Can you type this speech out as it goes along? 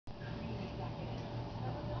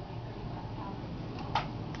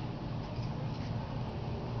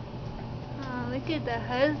Look at the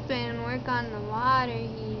husband work on the water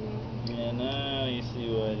heater. Yeah, now you see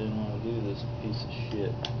why I didn't want to do this piece of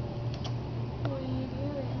shit. What are you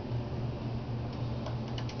doing?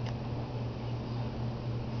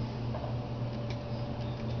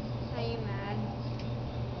 Are you mad?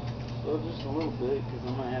 Well, just a little bit, because I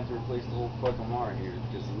might have to replace the whole fucking water heater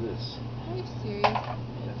because of this. Are you serious?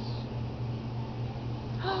 Yes.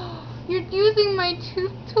 You're using my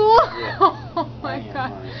tooth tool? Yeah. Oh my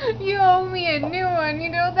god. Honey. You owe me a new one, you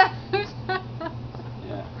know that?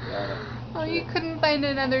 Yeah, got it. Oh, Sure. you couldn't find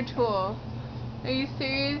another tool. Are you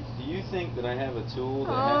serious? Do you think that I have a tool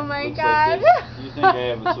that my looks god. like this? Do you think I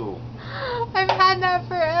have a tool? I've had that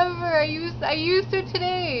forever. I used it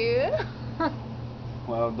today.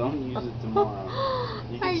 Well, don't use it tomorrow.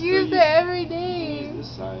 I use it every day. You can use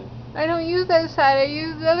this side. I don't use that side. I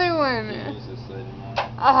use the other one. You can use this side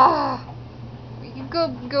tomorrow. Ah. You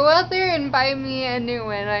go out there and buy me a new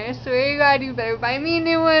one. I swear to God, you better buy me a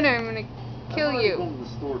new one or I'm gonna kill you. I've already gone to the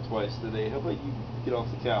store twice today. How about you get off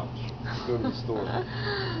the couch and go to the store?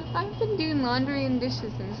 I've been doing laundry and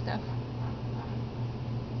dishes and stuff.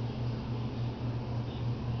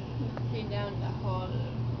 You're down the hall.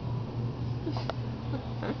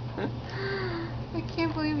 I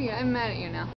can't believe you. I'm mad at you now.